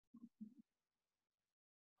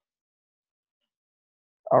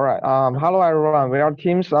All right. Hello, everyone. We are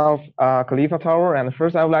teams of Khalifa Tower, and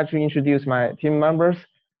first I would like to introduce my team members,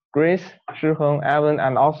 Grace, Shiheng, Evan,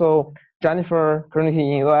 and also Jennifer, currently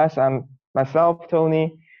in US, and myself,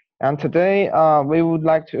 Tony. And today, we would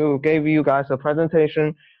like to give you guys a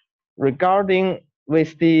presentation regarding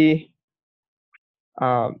with the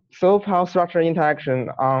soil pile structure interaction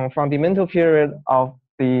on fundamental period of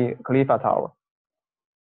the Khalifa Tower.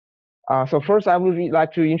 So first, I would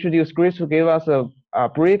like to introduce Grace to give us a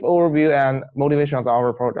brief overview and motivation of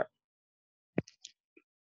our project.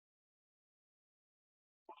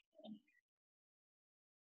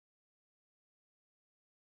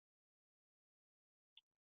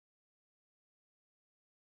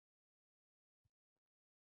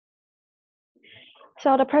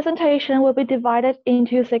 So the presentation will be divided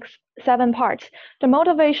into seven parts: the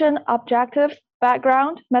motivation, objectives,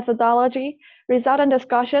 background, methodology, result and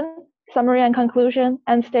discussion, summary and conclusion,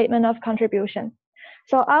 and statement of contribution.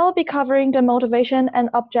 So I will be covering the motivation and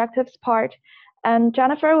objectives part, and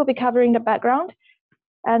Jennifer will be covering the background,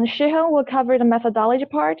 and Shiheng will cover the methodology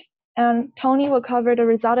part, and Tony will cover the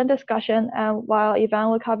result and discussion, and while Ivan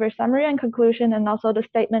will cover summary and conclusion and also the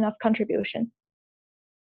statement of contribution.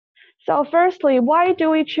 So firstly, why do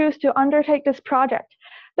we choose to undertake this project?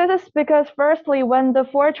 This is because firstly, when the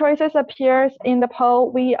four choices appears in the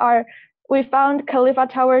poll, we found Khalifa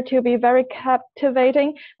Tower to be very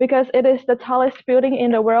captivating because it is the tallest building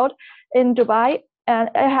in the world in Dubai, and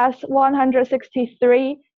it has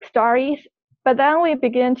 163 stories. But then we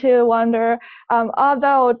begin to wonder,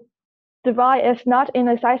 although Dubai is not in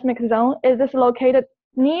a seismic zone, it is located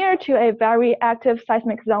near to a very active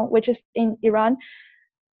seismic zone, which is in Iran.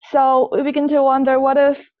 So we begin to wonder, what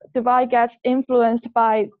if Dubai gets influenced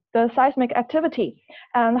by the seismic activity,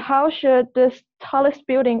 and how should this tallest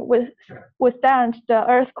building withstand the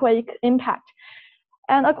earthquake impact?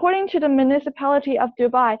 And according to the municipality of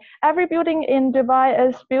Dubai, every building in Dubai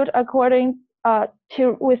is built according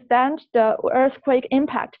to withstand the earthquake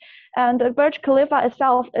impact. And the Burj Khalifa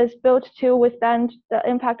itself is built to withstand the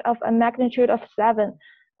impact of a magnitude of 7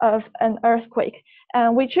 of an earthquake.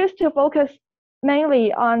 And we choose to focus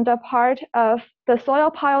mainly on the part of the soil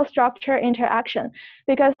pile structure interaction,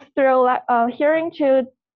 because through hearing to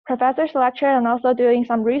professors lecture and also doing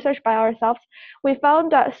some research by ourselves, we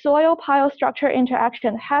found that soil pile structure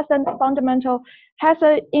interaction has an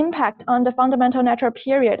impact on the fundamental natural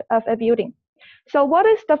period of a building. So what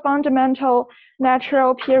is the fundamental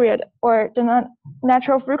natural period or the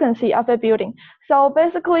natural frequency of a building? So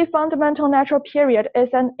basically, fundamental natural period is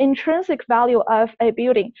an intrinsic value of a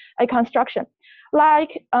building, a construction.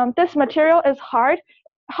 Like this material is hard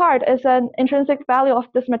is an intrinsic value of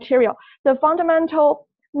this material. The fundamental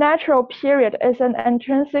natural period is an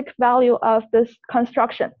intrinsic value of this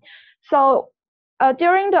construction. So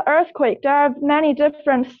during the earthquake, there are many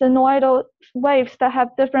different sinusoidal waves that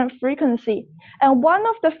have different frequency, and one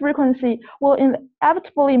of the frequency will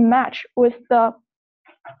inevitably match with the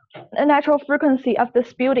natural frequency of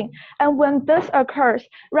this building. And when this occurs,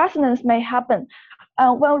 resonance may happen.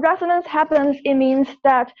 When resonance happens, it means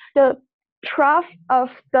that the trough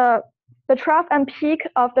and peak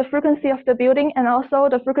of the frequency of the building and also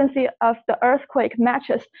the frequency of the earthquake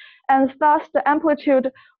matches, and thus the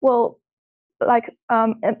amplitude will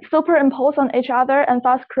superimpose on each other and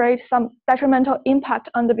thus create some detrimental impact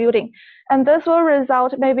on the building. And this will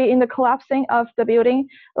result maybe in the collapsing of the building,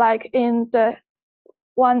 like in the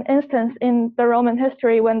one instance in the Roman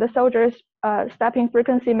history when the soldiers' stepping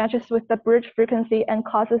frequency matches with the bridge frequency and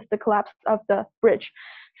causes the collapse of the bridge.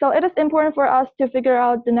 So it is important for us to figure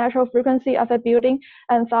out the natural frequency of a building,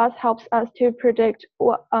 and thus helps us to predict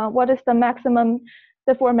what is the maximum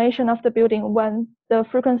deformation of the building when the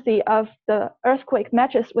frequency of the earthquake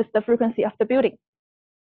matches with the frequency of the building.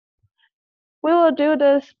 We will do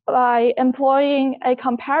this by employing a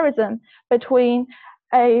comparison between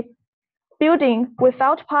a building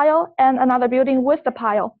without pile and another building with the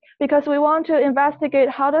pile, because we want to investigate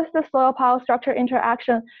how does the soil pile structure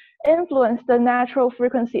interaction influence the natural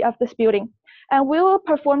frequency of this building. And we will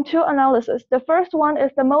perform two analyses. The first one is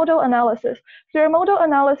the modal analysis. Through modal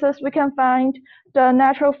analysis, we can find the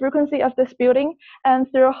natural frequency of this building, and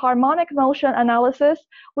through harmonic motion analysis,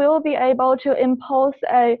 we will be able to impose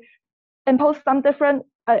some different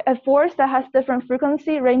a force that has different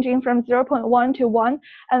frequency ranging from 0.1 to 1,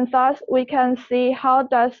 and thus we can see how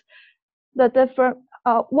does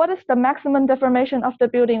what is the maximum deformation of the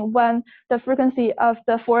building when the frequency of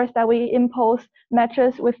the force that we impose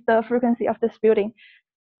matches with the frequency of this building.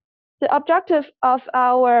 The objective of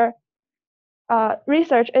our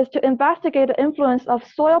research is to investigate the influence of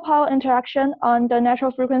soil-power interaction on the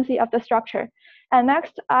natural frequency of the structure. And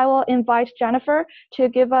next, I will invite Jennifer to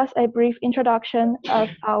give us a brief introduction of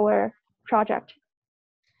our project.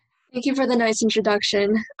 Thank you for the nice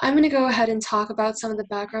introduction. I'm going to go ahead and talk about some of the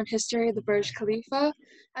background history of the Burj Khalifa,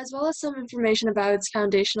 as well as some information about its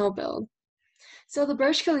foundational build. So the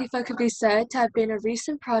Burj Khalifa could be said to have been a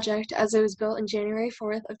recent project as it was built in January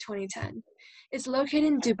 4th of 2010. It's located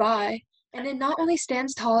in Dubai, and it not only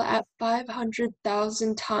stands tall at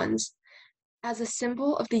 500,000 tons as a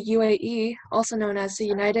symbol of the UAE, also known as the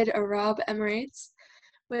United Arab Emirates,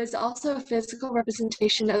 but is also a physical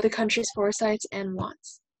representation of the country's foresights and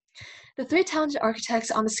wants. The three talented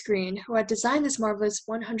architects on the screen who had designed this marvelous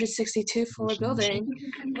 162-floor building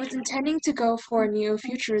was intending to go for a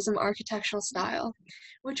neo-futurism architectural style,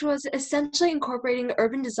 which was essentially incorporating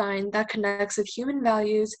urban design that connects with human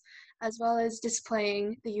values, as well as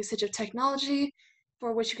displaying the usage of technology,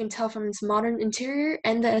 for which you can tell from its modern interior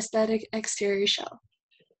and the aesthetic exterior shell.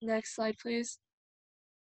 Next slide, please.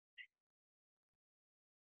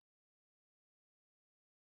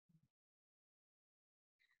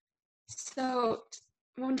 So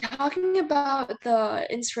when talking about the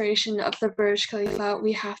inspiration of the Burj Khalifa,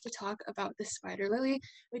 we have to talk about the spider lily,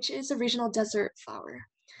 which is a regional desert flower.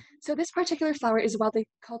 So this particular flower is widely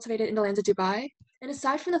cultivated in the lands of Dubai, and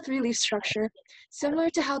aside from the three-leaf structure, similar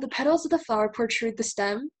to how the petals of the flower protrude the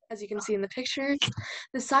stem, as you can see in the pictures,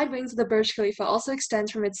 the side wings of the Burj Khalifa also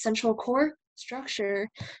extends from its central core structure,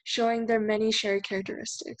 showing their many shared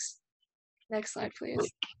characteristics. Next slide, please.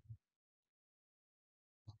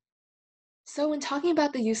 So when talking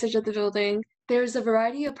about the usage of the building, there's a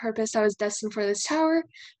variety of purpose that was destined for this tower,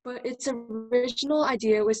 but its original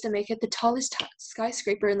idea was to make it the tallest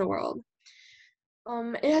skyscraper in the world.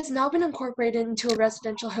 It has now been incorporated into a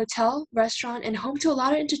residential hotel, restaurant, and home to a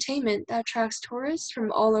lot of entertainment that attracts tourists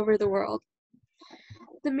from all over the world.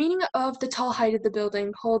 The meaning of the tall height of the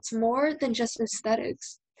building holds more than just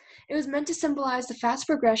aesthetics. It was meant to symbolize the fast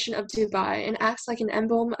progression of Dubai and acts like an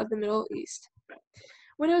emblem of the Middle East.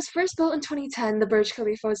 When it was first built in 2010, the Burj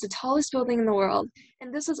Khalifa was the tallest building in the world,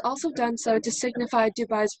 and this was also done so to signify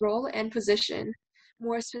Dubai's role and position,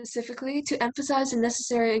 more specifically to emphasize the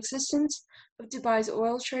necessary existence of Dubai's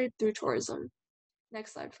oil trade through tourism.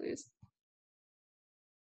 Next slide, please.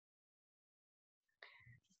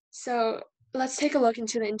 So let's take a look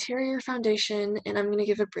into the interior foundation, and I'm going to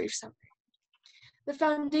give a brief summary. The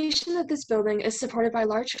foundation of this building is supported by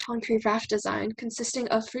large concrete raft design consisting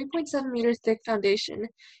of 3.7 meter thick foundation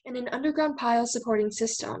and an underground pile supporting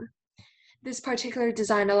system. This particular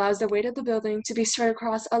design allows the weight of the building to be spread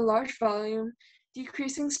across a large volume,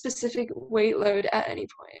 decreasing specific weight load at any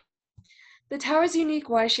point. The tower's unique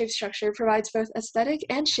Y-shaped structure provides both aesthetic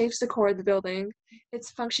and shapes the core of the building.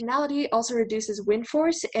 Its functionality also reduces wind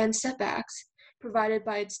force and setbacks, provided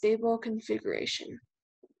by its stable configuration.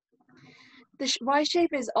 The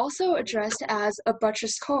Y-shape is also addressed as a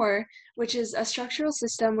buttress core, which is a structural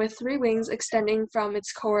system with three wings extending from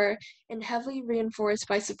its core and heavily reinforced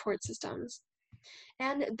by support systems.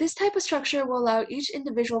 And this type of structure will allow each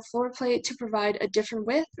individual floor plate to provide a different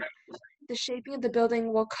width. The shaping of the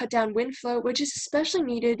building will cut down wind flow, which is especially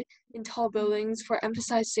needed in tall buildings for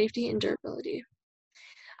emphasized safety and durability.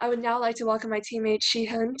 I would now like to welcome my teammate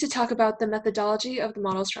Shihun to talk about the methodology of the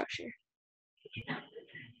model structure.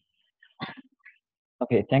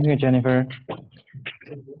 Okay, thank you, Jennifer.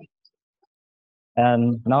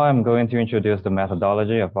 And now I'm going to introduce the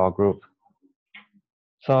methodology of our group.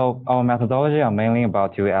 So our methodology are mainly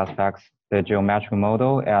about two aspects, the geometric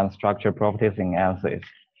model and structure properties analysis.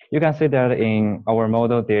 You can see that in our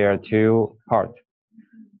model, there are two parts.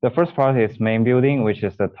 The first part is main building, which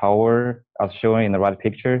is the tower as shown in the right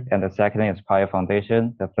picture, and the second is pile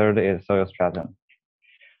foundation. The third is soil stratum.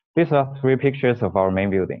 These are three pictures of our main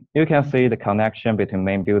building. You can see the connection between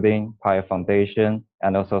main building, pile foundation,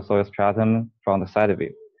 and also soil stratum from the side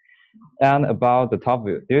view. And about the top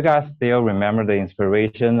view, do you guys still remember the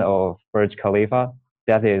inspiration of Burj Khalifa?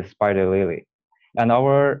 That is spider lily. And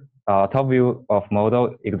our top view of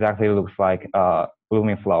model exactly looks like a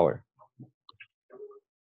blooming flower.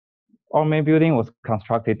 Our main building was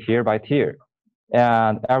constructed tier by tier,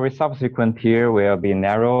 and every subsequent tier will be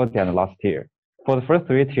narrowed than the last tier. For the first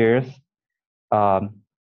three tiers,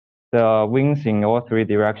 the wings in all three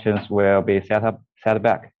directions will be set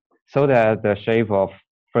back, so that the shape of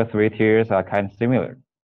first three tiers are kind of similar.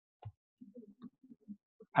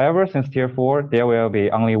 However, since tier 4, there will be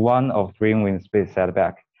only one of three wings be set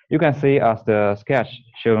back. You can see as the sketch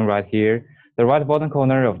shown right here, the right bottom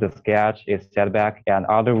corner of the sketch is set back and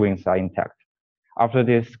other wings are intact. After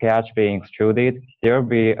this sketch being extruded, there will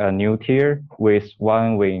be a new tier with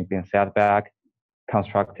one wing being set back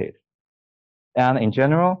constructed. And in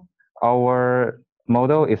general, our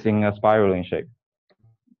model is in a spiraling shape.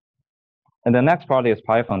 And the next part is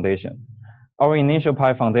pi foundation. Our initial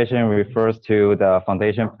pi foundation refers to the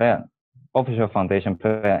foundation plan, official foundation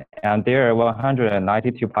plan, and there are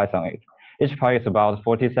 192 pies on it. Each pie is about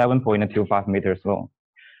 47.25 meters long.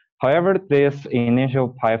 However, this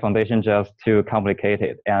initial pi foundation just too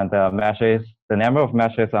complicated, and the number of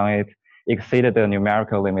meshes on it exceeded the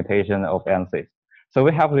numerical limitation of ANSYS. So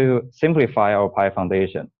we have to simplify our pi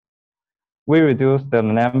foundation. We reduced the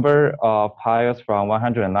number of piles from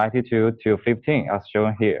 192 to 15, as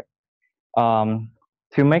shown here.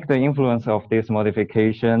 To make the influence of this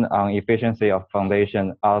modification on efficiency of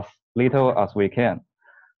foundation as little as we can,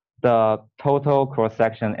 the total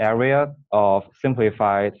cross-section area of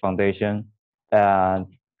simplified foundation and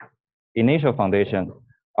initial foundation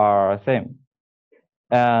are same.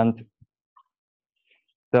 And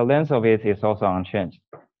the length of it is also unchanged.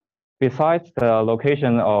 Besides, the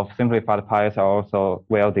location of simplified piles are also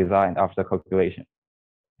well designed after calculation.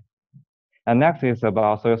 And next is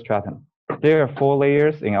about soil stratum. There are 4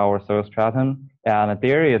 layers in our soil stratum, and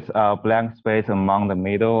there is a blank space among the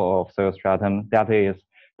middle of soil stratum that is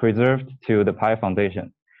preserved to the pi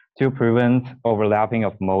foundation to prevent overlapping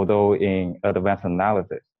of model in advanced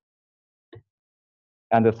analysis.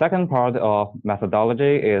 And the second part of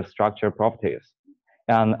methodology is structure properties.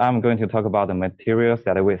 And I'm going to talk about the materials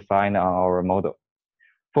that we assign on our model.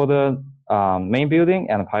 For the main building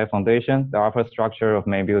and pi foundation, the upper structure of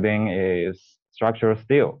main building is structural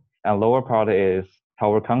steel, and lower part is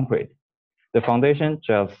tower concrete. The foundation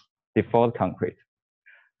just default concrete.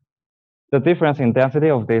 The difference in density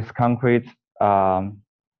of this concrete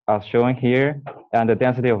as shown here, and the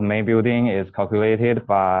density of main building is calculated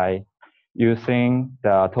by using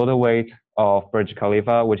the total weight of Burj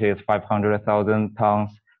Khalifa, which is 500,000 tons,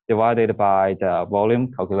 divided by the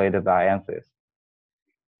volume calculated by ANSYS.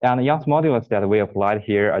 And the Young's modulus that we applied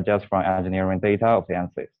here are just from engineering data of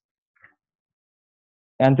ANSYS.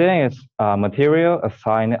 And then is material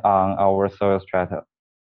assigned on our soil strata.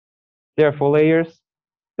 There are 4 layers.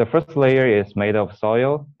 The first layer is made of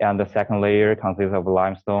soil, and the second layer consists of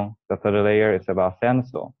limestone. The third layer is about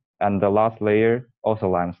sandstone, and the last layer also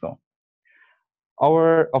limestone.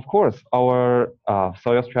 Of course, our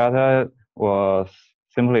soil strata was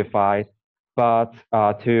simplified, but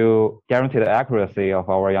to guarantee the accuracy of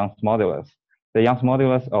our Young's modulus, the Young's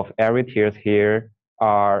modulus of every tiers here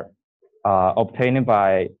are obtained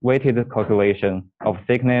by weighted calculation of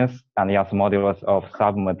thickness and Young's modulus of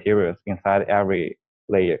submaterials inside every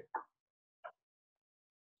layer.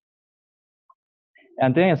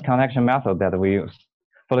 And then is connection method that we use.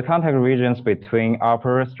 For the contact regions between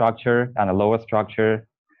upper structure and the lower structure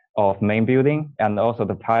of main building, and also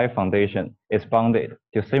the pi foundation is bounded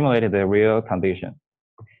to simulate the real condition.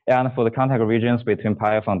 And for the contact regions between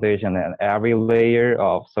pi foundation and every layer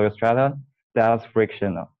of soil strata, that's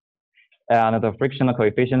frictional. And the frictional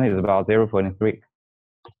coefficient is about 0.3.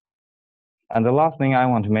 And the last thing I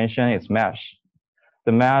want to mention is mesh.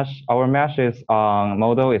 Our meshes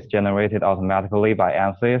model is generated automatically by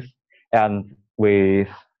ANSYS, and with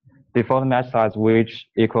default mesh size which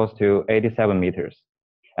equals to 87 meters.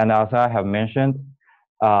 And as I have mentioned,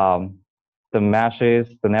 the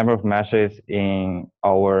number of meshes in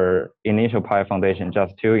our initial pi foundation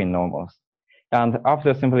just 2 in normals. And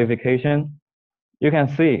after simplification, you can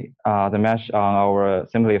see the mesh on our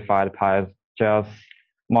simplified pies just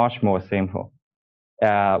much more simple,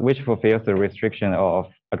 which fulfills the restriction of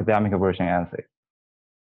academic version ANSYS.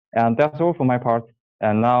 And that's all for my part.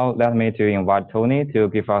 And now let me to invite Tony to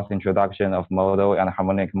give us introduction of modal and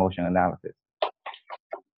harmonic motion analysis.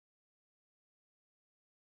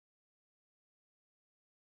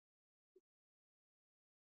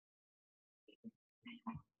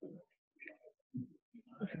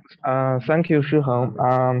 Thank you, Shiheng.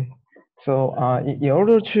 In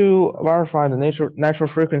order to verify the natural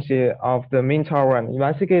frequency of the mean tower and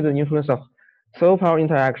investigate the influence of soil power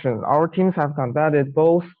interaction, our teams have conducted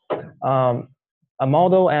both a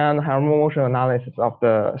model and harmonic motion analysis of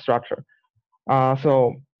the structure.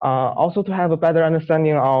 Also to have a better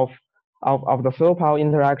understanding of the soil power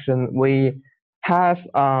interaction, we have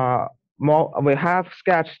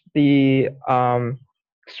sketched the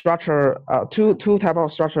structure, two type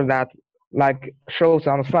of structure that like shows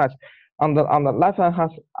on the slides. On the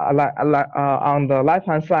left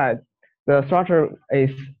hand side, the structure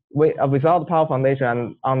is without power foundation,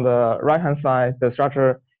 and on the right hand side, the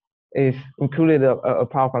structure is included a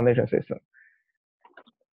power foundation system.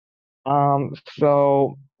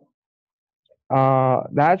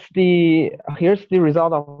 Here's the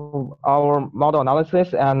result of our model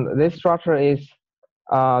analysis, and this structure is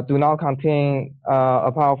do not contain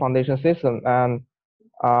a power foundation system, and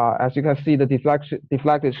as you can see, the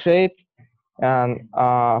deflected shape, and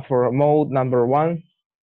for mode number 1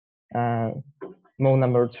 and mode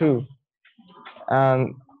number 2,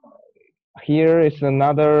 and here is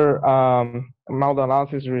another model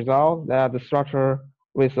analysis result that the structure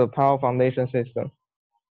with a power foundation system,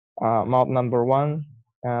 mode number 1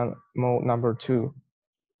 and mode number 2.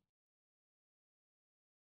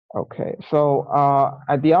 Okay, so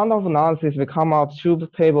at the end of analysis, we come out two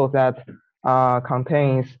tables that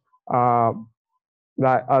contains the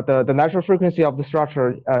natural frequency of the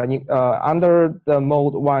structure under the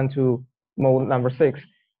mode 1 to mode number 6,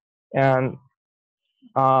 and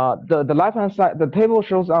the left hand side, the table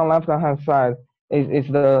shows on left hand side is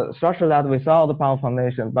the structure that without the power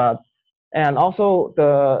foundation, and also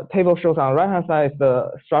the table shows on right hand side is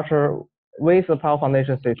the structure with the power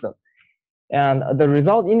foundation system. And the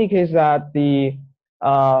result indicates that the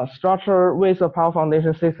structure with a power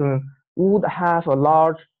foundation system would have a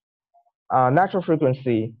large natural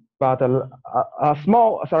frequency, but a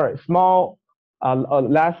small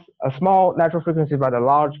natural frequency, but a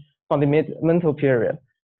large fundamental period.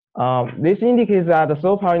 This indicates that the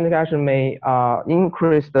solar power interaction may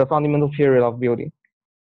increase the fundamental period of building.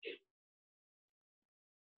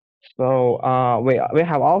 So we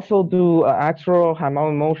have also do actual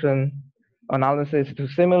harmonic motion analysis to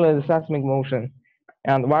simulate the seismic motion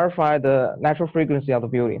and verify the natural frequency of the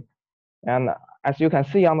building. And as you can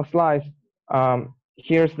see on the slides,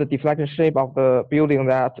 here's the deflected shape of the building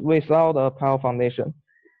that without a power foundation.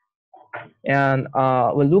 And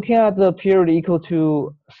when looking at the period equal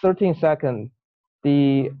to 13 seconds,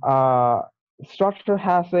 the structure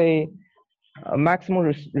has a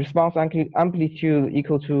maximum response amplitude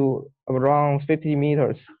equal to around 50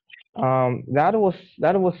 meters. That was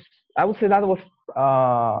I would say that was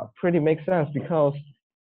pretty makes sense because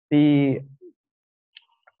the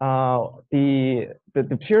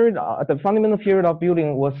period, the fundamental period of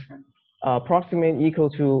building was approximately equal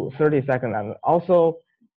to 30 seconds, and also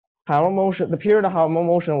harmonic motion, the period of harmonic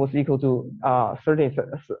motion was equal to 13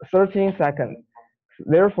 seconds.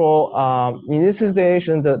 Therefore, in this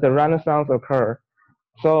situation, the renaissance occurred.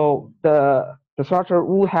 So the structure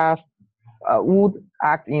would have would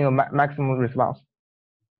act in a maximum response.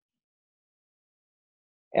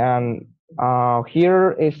 And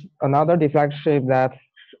here is another deflect shape that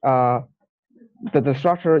the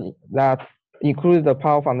structure that includes the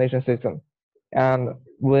power foundation system. And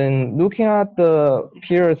when looking at the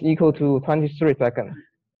periods equal to 23 seconds,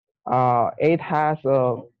 it has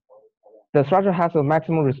the structure has a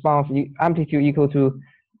maximum response amplitude equal to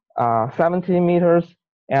 17 meters,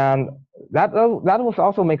 and that was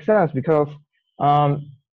also makes sense because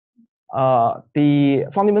the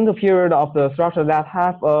fundamental period of the structure that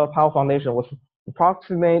have a power foundation was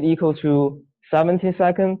approximately equal to 17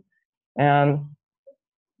 seconds, and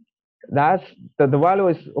that's the value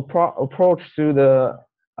is approached to the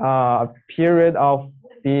period of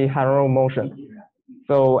the harmonic motion.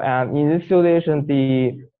 So, and in this situation,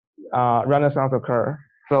 the renaissance occur.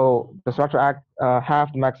 So the structure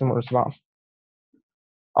have the maximum response.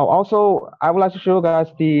 Oh, also, I would like to show you guys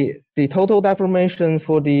the total deformation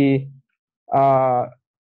for the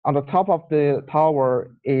on the top of the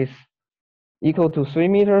tower is equal to 3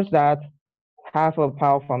 meters that have a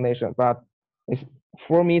power foundation, but it's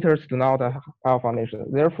 4 meters do not have power foundation.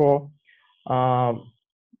 Therefore, the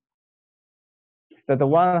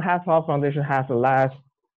one half power foundation has a less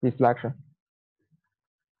deflection.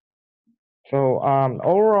 So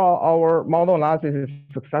overall, our model analysis is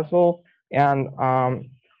successful, and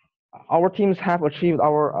our teams have achieved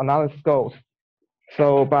our analysis goals.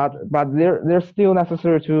 So, but they're still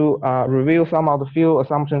necessary to review some of the field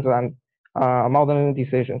assumptions and modeling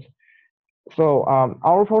decisions. So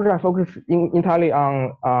our project focuses entirely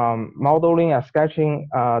on modeling and sketching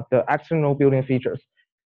the external building features.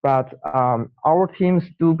 But our teams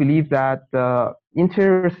do believe that the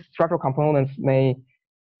interior structural components may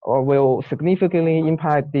or will significantly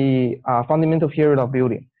impact the fundamental period of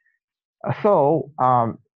building. So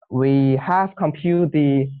we have computed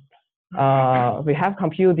the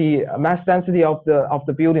mass density of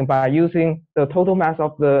the building by using the total mass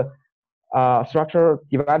of the structure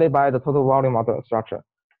divided by the total volume of the structure.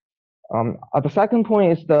 The second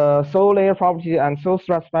point is the soil layer property and soil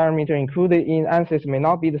stress parameter included in ANSYS may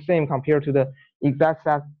not be the same compared to the exact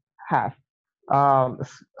set half.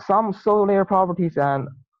 Some soil layer properties and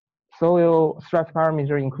soil stress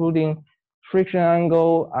parameter, including friction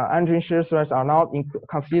angle, engine shear stress, are not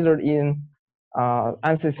considered in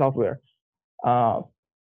ANSYS software. but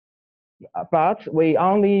we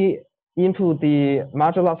only input the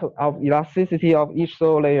modulus of elasticity of each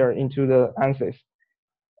soil layer into the ANSYS.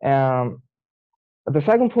 The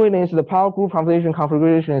second point is the power group composition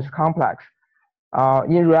configuration is complex.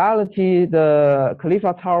 In reality, the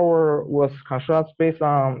Khalifa Tower was constructed based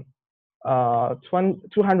on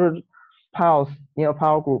 200 piles in a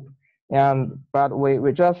power group, but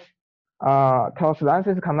we just because the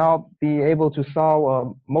ANSYS cannot be able to solve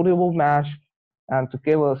a multiple mesh and to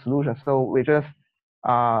give a solution, so we just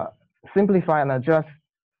simplify and adjust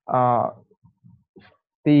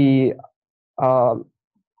the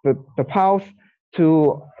piles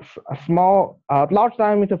to a small, large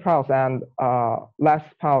diameter piles and less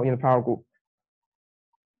pile in the power group.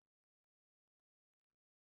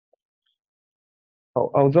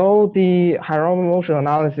 Although the hierarchical motion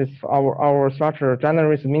analysis of our structure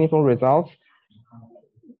generates meaningful results,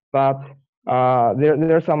 but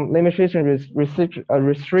there are some limitations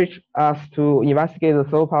restrict us to investigate the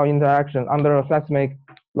soil power interaction under a seismic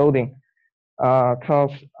loading. So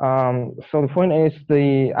the point is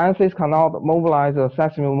the ANSYS cannot mobilize a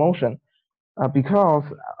seismic motion because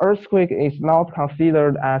earthquake is not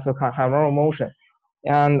considered as a hierarchical motion,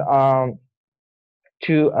 and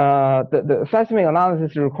the seismic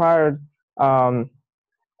analysis required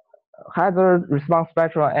hazard response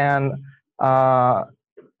spectra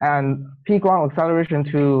and peak ground acceleration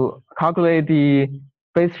to calculate the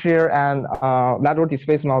phase shear and lateral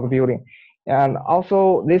displacement of the building. And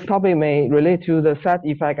also, this topic may relate to the set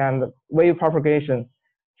effect and wave propagation.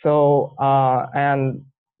 So, and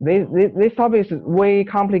this topic is way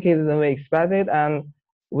complicated than we expected, and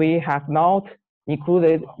we have not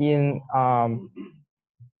included in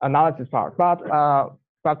analysis part.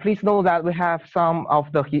 But please know that we have some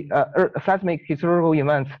of the seismic historical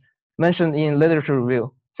events mentioned in literature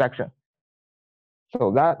review section.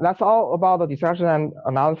 So that's all about the discussion and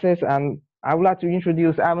analysis, and I would like to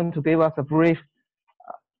introduce Evan to give us a brief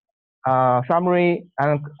summary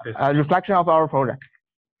and reflection of our project.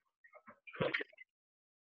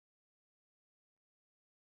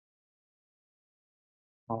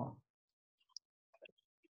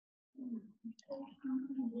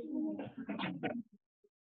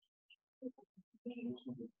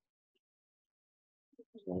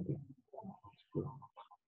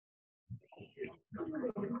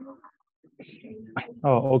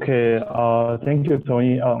 Oh, okay. Thank you,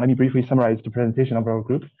 Tony. Let me briefly summarize the presentation of our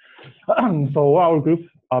group. So what our group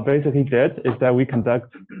basically did is that we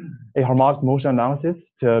conduct a harmonic motion analysis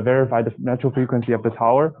to verify the natural frequency of the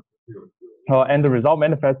tower. And the result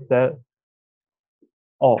manifests that,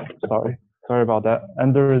 oh, sorry about that.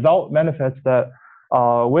 And the result manifests that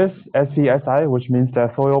with SPSI, which means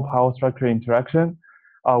that soil pile structure interaction,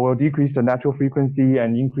 will decrease the natural frequency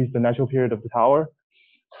and increase the natural period of the tower.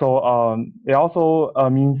 So it also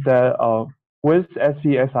means that with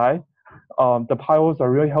SPSI, the piles are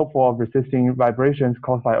really helpful of resisting vibrations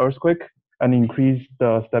caused by earthquake and increase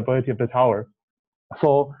the stability of the tower.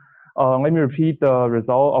 So let me repeat the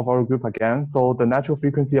result of our group again. So the natural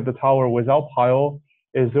frequency of the tower without pile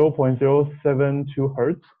is 0.072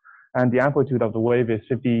 hertz, and the amplitude of the wave is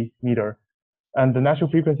 50 meter. And the natural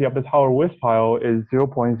frequency of the tower with pile is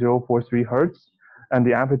 0.043 hertz, and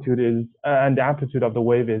the amplitude of the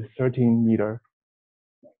wave is 13 meter.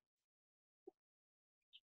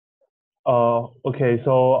 Okay,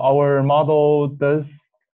 so our model does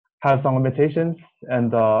have some limitations,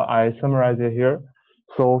 and I summarize it here.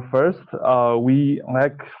 So first, we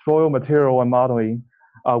lack soil material and modeling,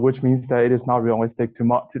 which means that it is not realistic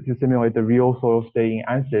to simulate the real soil state in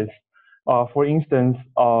ANSYS. For instance,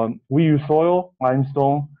 we use soil,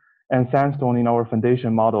 limestone, and sandstone in our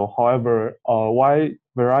foundation model. However, a wide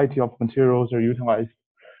variety of materials are utilized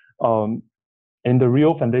in the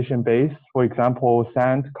real foundation base. For example,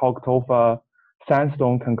 sand, kalk tufa,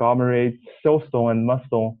 sandstone, conglomerate, siltstone, and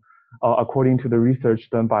mudstone, according to the research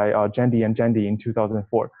done by Jandy and Jandy in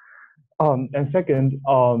 2004. And second,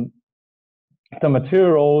 the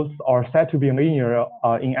materials are said to be linear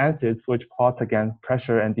in ANSYS, which plots against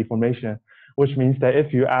pressure and deformation, which means that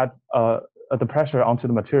if you add the pressure onto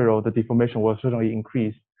the material, the deformation will certainly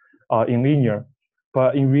increase in linear.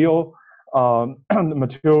 But in real, the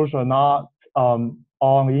materials are not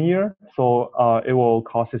all linear, so it will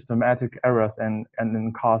cause systematic errors and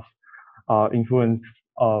then cause influence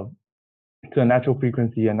to the natural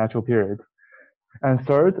frequency and natural period. And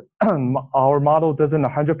third, our model doesn't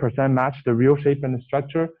 100% match the real shape and the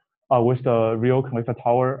structure with the real Khalifa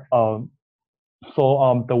tower.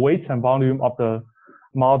 So the weight and volume of the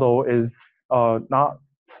model is not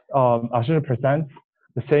 100%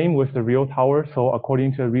 the same with the real tower. So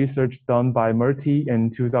according to research done by Murty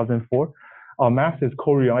in 2004, mass is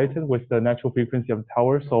correlated with the natural frequency of the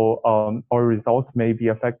tower. So our results may be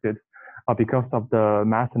affected because of the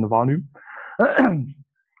mass and the volume.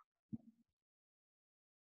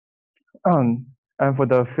 And for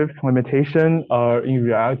the fifth limitation, in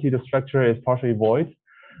reality, the structure is partially void.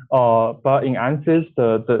 But in ANSYS,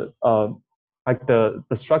 the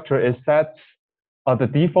structure is set, the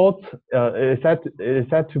default is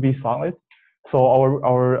set to be solid. So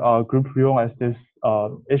our group realized this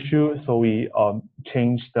issue, so we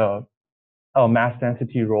changed the mass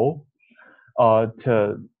density role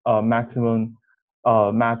to maximum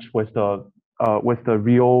match with the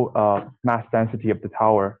real mass density of the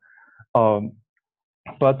tower.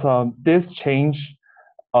 But this change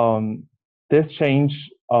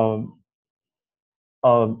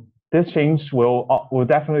will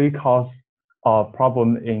definitely cause a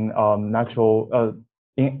problem in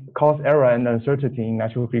cause error and uncertainty in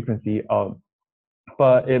natural frequency.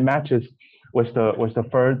 But it matches with the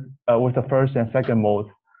first and second mode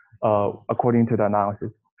according to the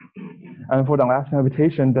analysis. And for the last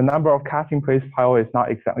limitation, the number of casting place pile is not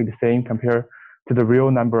exactly the same compared to the real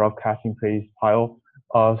number of casting place pile.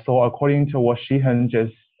 So according to what Shihan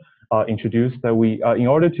just introduced, that we, in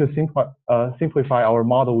order to simplify our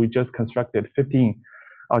model, we just constructed 15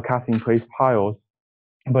 casting place piles.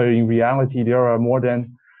 But in reality, there are more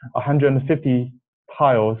than 150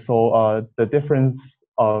 piles. So the difference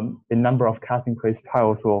in number of casting place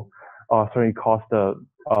piles will certainly cause the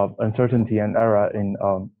uncertainty and error in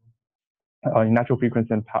natural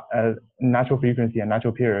frequency and natural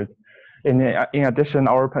periods. In addition,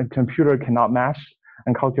 our computer cannot match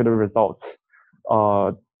and calculate the results.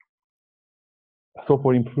 So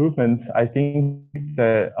for improvements, I think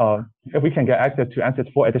that if we can get access to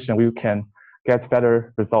ANSYS 4 edition, we can get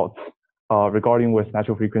better results regarding with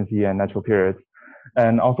natural frequency and natural periods.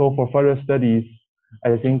 And also for further studies,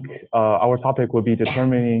 I think our topic will be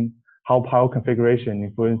determining how pile configuration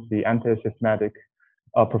influence the anti-systematic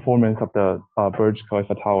performance of the Burj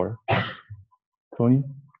Khalifa Tower. Tony?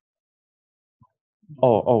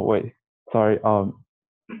 Oh, wait, sorry.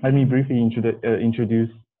 Let me briefly introduce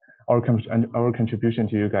our contribution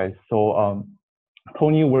to you guys. So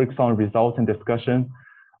Tony works on results and discussion,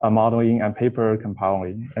 modeling, and paper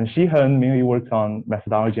compiling. And Shihan mainly works on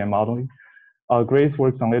methodology and modeling. Grace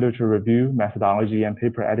works on literature review, methodology, and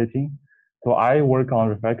paper editing. So I work on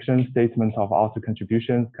reflection, statements of author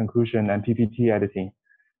contributions, conclusion, and PPT editing.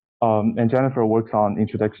 And Jennifer works on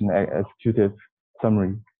introduction and executive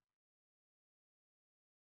summary.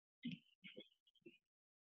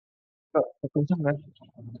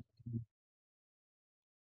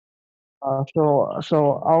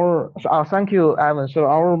 Thank you, Evan. So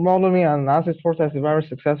our modeling and analysis process is very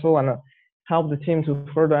successful and help the team to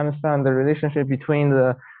further understand the relationship between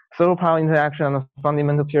the solar power interaction and the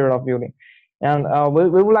fundamental period of building. And we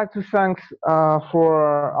would like to thank for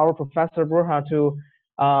our Professor Burha to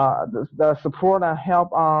the support and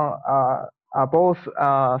help on both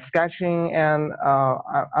sketching and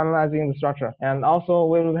analyzing the structure. And also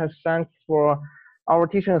we would have thanks for our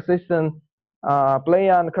teaching assistant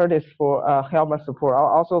Blair and Curtis for help and support.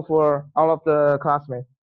 Also for all of the classmates.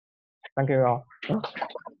 Thank you all.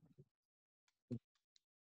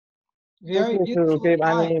 Very beautiful. To give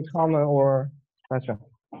any comment or question.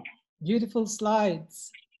 Beautiful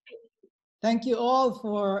slides. Thank you all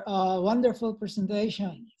for a wonderful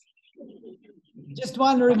presentation. Just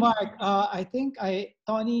one remark. I think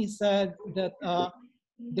Tony said that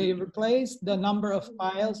they replaced the number of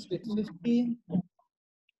piles with 15,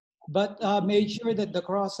 but made sure that the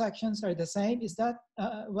cross sections are the same. Is that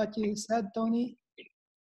what you said, Tony?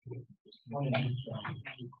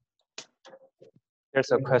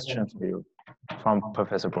 There's a question for you from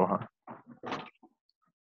Professor Burha.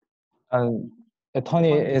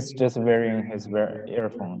 Tony is just wearing his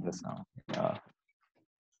earphone just now.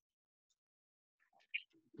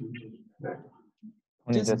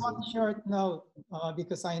 Just one short note,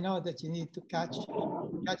 because I know that you need to catch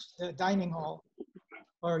the dining hall,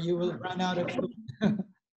 or you will run out of food.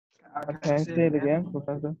 Can you say it again,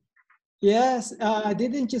 Professor? Yes,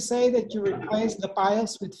 didn't you say that you replaced the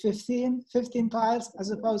piles with 15 piles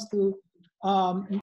as opposed to